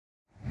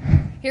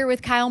Here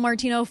with Kyle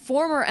Martino,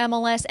 former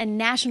MLS and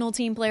national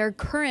team player,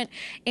 current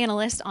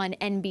analyst on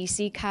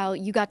NBC. Kyle,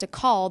 you got to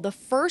call the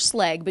first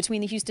leg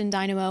between the Houston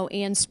Dynamo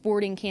and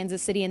Sporting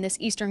Kansas City in this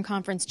Eastern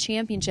Conference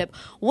Championship.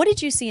 What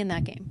did you see in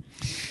that game?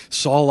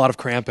 Saw a lot of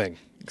cramping.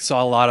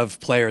 Saw a lot of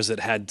players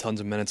that had tons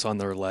of minutes on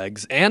their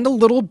legs and a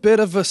little bit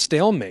of a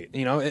stalemate.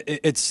 You know,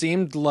 it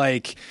seemed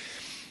like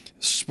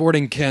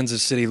Sporting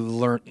Kansas City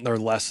learned their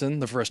lesson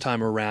the first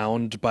time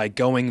around by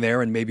going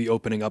there and maybe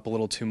opening up a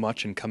little too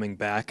much and coming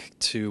back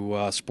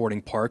to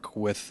Sporting Park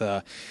with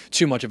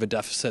too much of a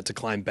deficit to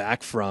climb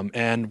back from.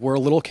 And we're a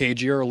little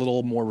cagier, a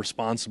little more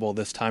responsible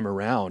this time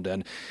around.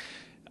 And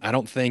I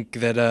don't think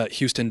that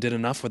Houston did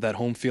enough with that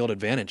home field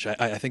advantage.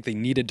 I think they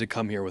needed to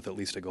come here with at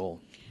least a goal.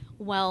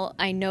 Well,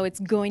 I know it's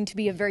going to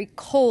be a very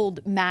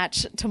cold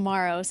match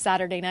tomorrow,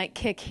 Saturday night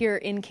kick here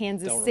in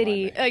Kansas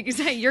City. Like you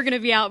said, you're going to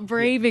be out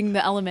braving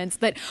the elements.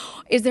 But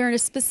is there a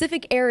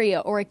specific area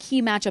or a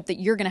key matchup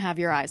that you're going to have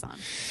your eyes on?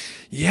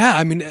 Yeah,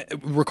 I mean,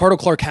 Ricardo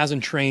Clark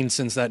hasn't trained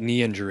since that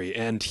knee injury,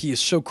 and he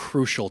is so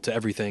crucial to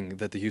everything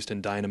that the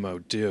Houston Dynamo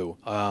do.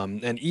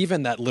 And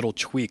even that little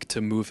tweak to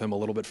move him a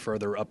little bit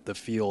further up the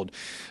field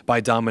by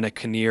Dominic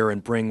Kinnear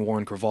and bring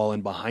Warren Creavalle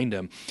in behind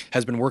him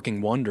has been working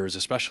wonders,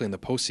 especially in the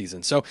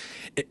postseason. So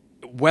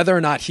whether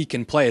or not he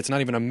can play, it's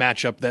not even a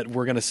matchup that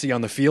we're going to see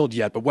on the field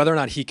yet, but whether or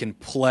not he can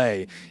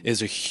play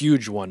is a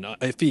huge one.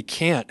 If he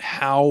can't,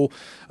 how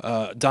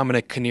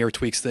Dominic Kinnear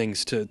tweaks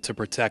things to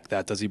protect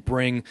that. Does he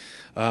bring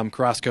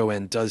Carrasco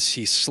in? Does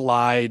he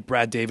slide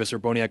Brad Davis or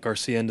Boniek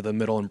Garcia into the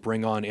middle and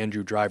bring on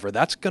Andrew Driver?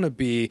 That's going to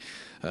be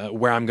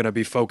where I'm going to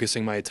be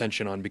focusing my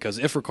attention on, because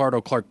if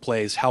Ricardo Clark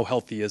plays, how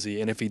healthy is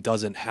he? And if he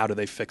doesn't, how do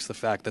they fix the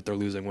fact that they're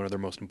losing one of their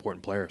most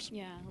important players?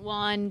 Yeah, well,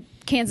 on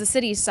Kansas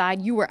City's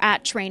side, you were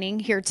at training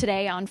here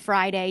today on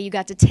Friday. You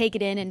got to take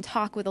it in and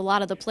talk with a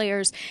lot of the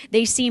players.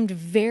 They seemed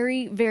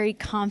very, very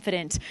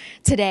confident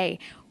today.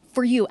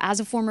 For you, as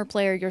a former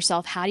player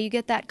yourself, how do you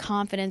get that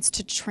confidence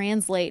to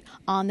translate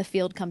on the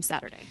field come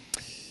Saturday?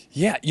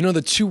 Yeah, you know,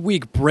 the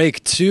 2-week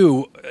break,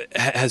 too,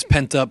 has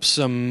pent up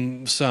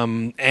some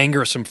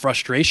anger, some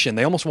frustration.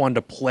 They almost wanted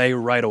to play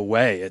right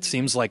away. It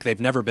seems like they've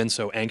never been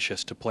so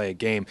anxious to play a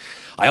game.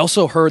 I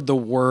also heard the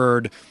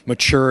word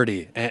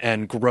maturity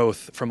and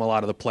growth from a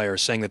lot of the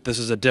players, saying that this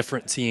is a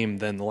different team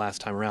than the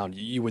last time around.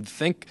 You would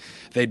think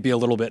they'd be a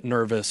little bit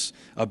nervous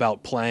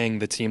about playing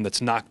the team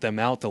that's knocked them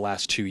out the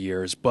last 2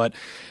 years, but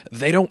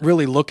they don't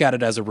really look at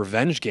it as a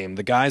revenge game.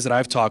 The guys that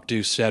I've talked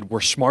to said,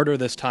 we're smarter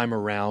this time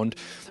around.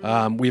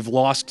 We've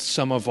lost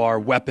some of our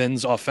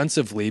weapons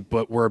offensively,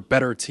 but we're a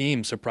better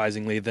team,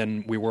 surprisingly,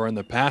 than we were in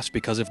the past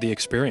because of the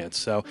experience.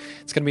 So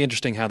it's going to be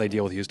interesting how they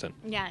deal with Houston.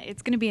 Yeah,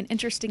 it's going to be an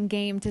interesting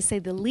game, to say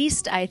the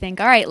least, I think.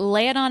 All right,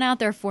 lay it on out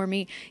there for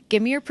me.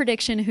 Give me your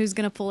prediction. Who's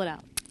going to pull it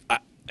out?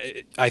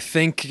 I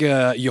think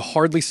you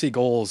hardly see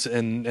goals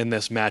in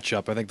this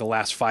matchup. I think the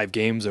last 5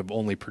 games have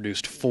only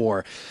produced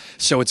 4.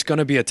 So it's going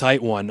to be a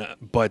tight one,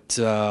 but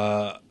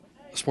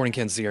Sporting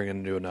Kansas City are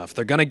going to do enough.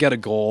 They're going to get a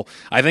goal.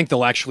 I think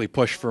they'll actually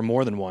push for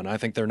more than one. I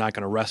think they're not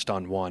going to rest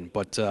on one,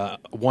 but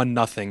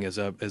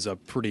 1-0 is a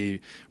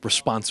pretty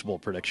responsible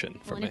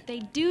prediction for me. And if they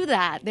do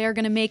that, they're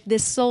going to make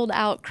this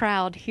sold-out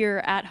crowd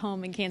here at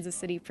home in Kansas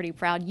City pretty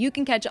proud. You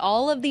can catch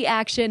all of the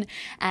action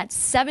at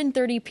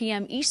 7:30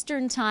 p.m.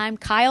 Eastern Time.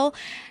 Kyle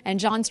and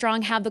John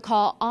Strong have the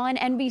call on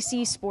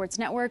NBC Sports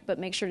Network, but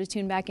make sure to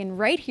tune back in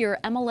right here,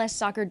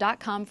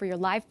 MLSsoccer.com, for your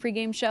live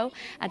pregame show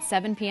at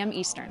 7 p.m.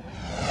 Eastern.